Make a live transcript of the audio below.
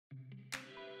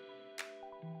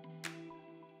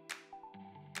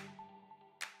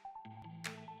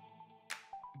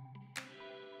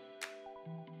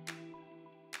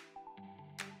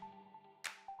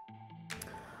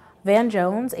Van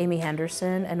Jones, Amy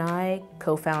Henderson, and I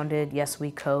co-founded Yes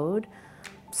We Code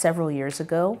several years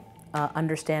ago,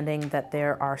 understanding that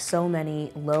there are so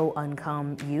many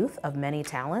low-income youth of many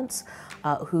talents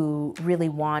who really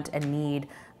want and need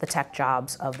the tech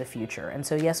jobs of the future. And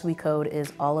so Yes We Code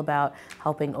is all about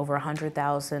helping over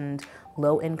 100,000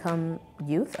 low-income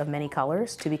youth of many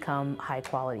colors to become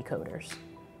high-quality coders.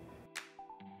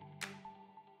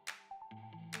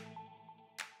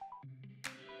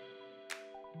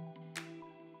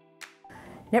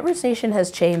 Netroots Nation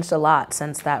has changed a lot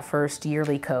since that first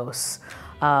yearly COS.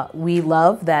 We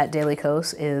love that Daily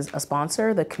COS is a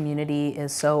sponsor. The community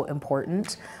is so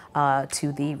important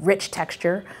to the rich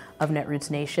texture of Netroots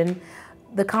Nation.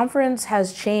 The conference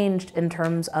has changed in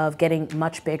terms of getting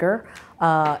much bigger.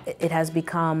 It has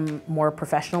become more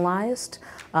professionalized,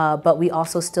 but we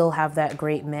also still have that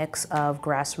great mix of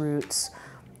grassroots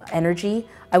energy.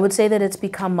 I would say that it's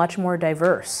become much more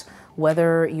diverse.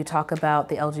 Whether you talk about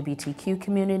the LGBTQ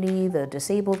community, the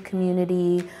disabled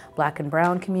community, Black and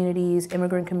brown communities,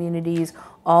 immigrant communities,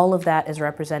 all of that is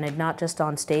represented not just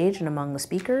on stage and among the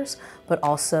speakers, but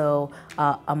also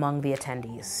among the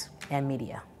attendees and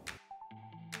media.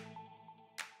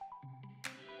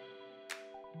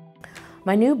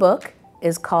 My new book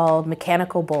is called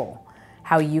Mechanical Bull: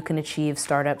 How You Can Achieve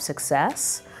Startup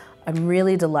Success. I'm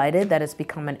really delighted that it's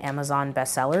become an Amazon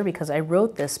bestseller because I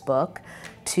wrote this book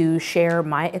to share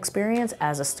my experience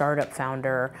as a startup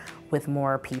founder with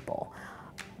more people.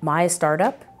 My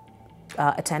startup,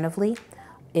 Attentively,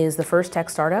 is the first tech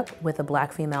startup with a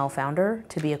Black female founder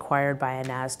to be acquired by a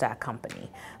NASDAQ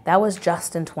company. That was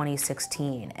just in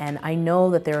 2016, and I know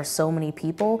that there are so many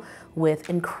people with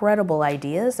incredible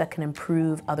ideas that can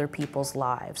improve other people's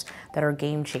lives, that are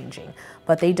game-changing,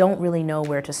 but they don't really know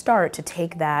where to start to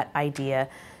take that idea,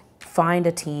 find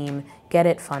a team, get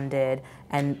it funded,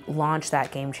 and launch that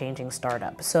game-changing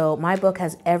startup. So my book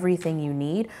has everything you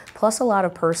need, plus a lot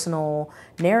of personal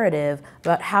narrative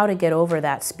about how to get over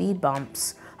that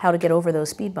how to get over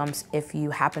those speed bumps if you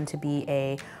happen to be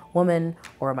a woman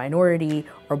or a minority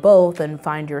or both and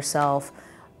find yourself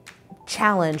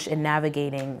challenged in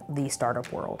navigating the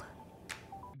startup world.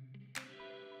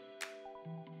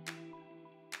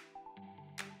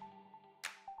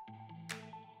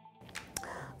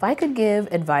 If I could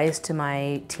give advice to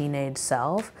my teenage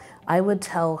self, I would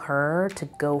tell her to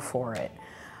go for it.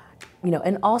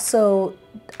 And also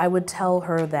I would tell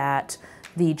her that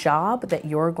the job that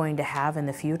you're going to have in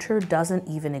the future doesn't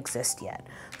even exist yet.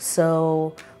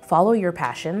 So follow your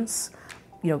passions,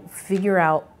 figure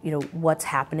out, what's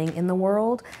happening in the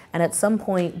world. And at some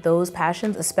point, those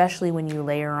passions, especially when you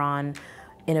layer on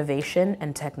innovation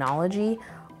and technology,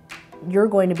 you're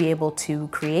going to be able to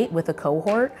create with a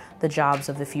cohort the jobs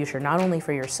of the future, not only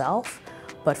for yourself,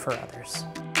 but for others.